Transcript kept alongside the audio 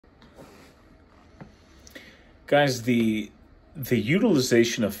Guys, the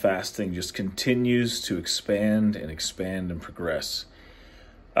utilization of fasting just continues to expand and progress.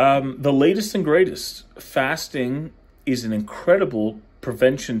 The latest and greatest, fasting is an incredible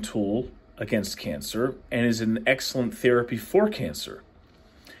prevention tool against cancer and is an excellent therapy for cancer.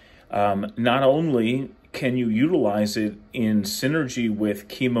 Not only can you utilize it in synergy with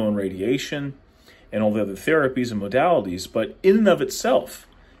chemo and radiation and all the other therapies and modalities, but in and of itself,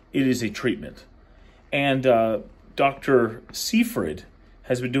 it is a treatment. And Dr. Seifert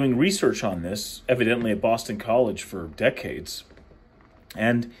has been doing research on this, evidently at Boston College for decades.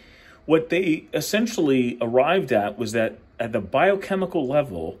 And what they essentially arrived at was that at the biochemical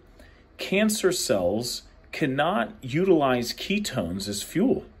level, cancer cells cannot utilize ketones as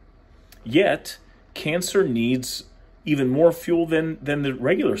fuel. Yet, cancer needs even more fuel than the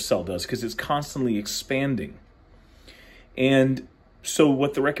regular cell does because it's constantly expanding. And so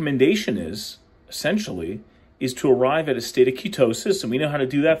what the recommendation is, essentially, is to arrive at a state of ketosis, and we know how to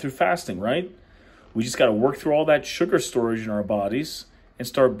do that through fasting, right? We just got to work through all that sugar storage in our bodies and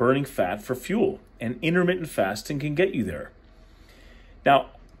start burning fat for fuel. And intermittent fasting can get you there.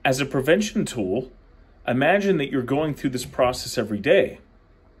 Now, as a prevention tool, imagine that you're going through this process every day.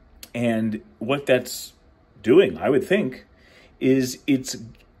 And what that's doing, I would think, is it's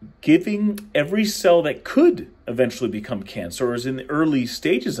giving every cell that could eventually become cancer or is in the early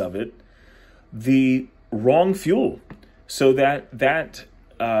stages of it, the wrong fuel, so that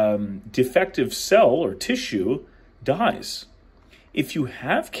defective cell or tissue dies. If you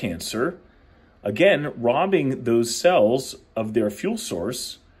have cancer, again, robbing those cells of their fuel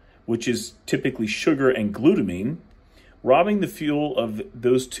source, which is typically sugar and glutamine, robbing the fuel of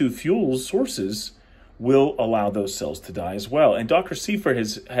those two fuel sources will allow those cells to die as well. And Dr. Seifert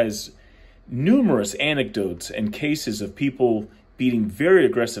has numerous anecdotes and cases of people beating very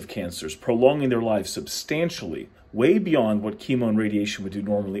aggressive cancers, prolonging their lives substantially, way beyond what chemo and radiation would do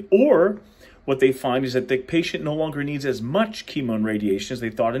normally. Or what they find is that the patient no longer needs as much chemo and radiation as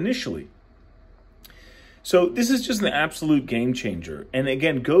they thought initially. So this is just an absolute game changer. And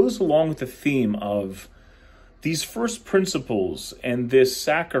again, goes along with the theme of these first principles and this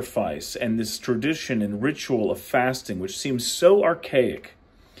sacrifice and this tradition and ritual of fasting, which seems so archaic,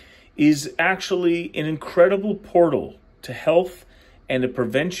 is actually an incredible portal to health and a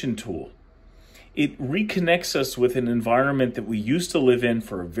prevention tool. It reconnects us with an environment that we used to live in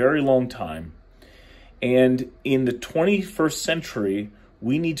for a very long time. And in the 21st century,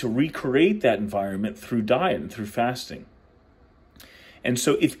 we need to recreate that environment through diet and through fasting. And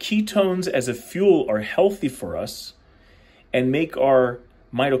so if ketones as a fuel are healthy for us and make our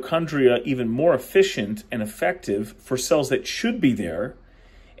mitochondria even more efficient and effective for cells that should be there,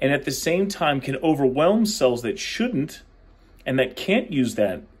 and at the same time can overwhelm cells that shouldn't and that can't use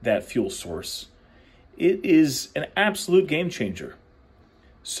that fuel source, it is an absolute game changer.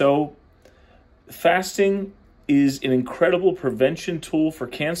 So fasting is an incredible prevention tool for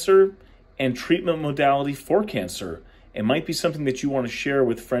cancer and treatment modality for cancer. It might be something that you want to share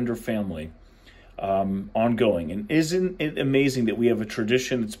with friend or family ongoing. And isn't it amazing that we have a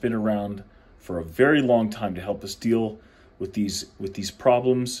tradition that's been around for a very long time to help us deal with these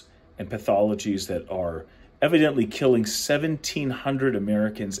problems and pathologies that are evidently killing 1,700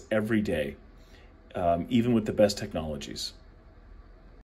 Americans every day, even with the best technologies.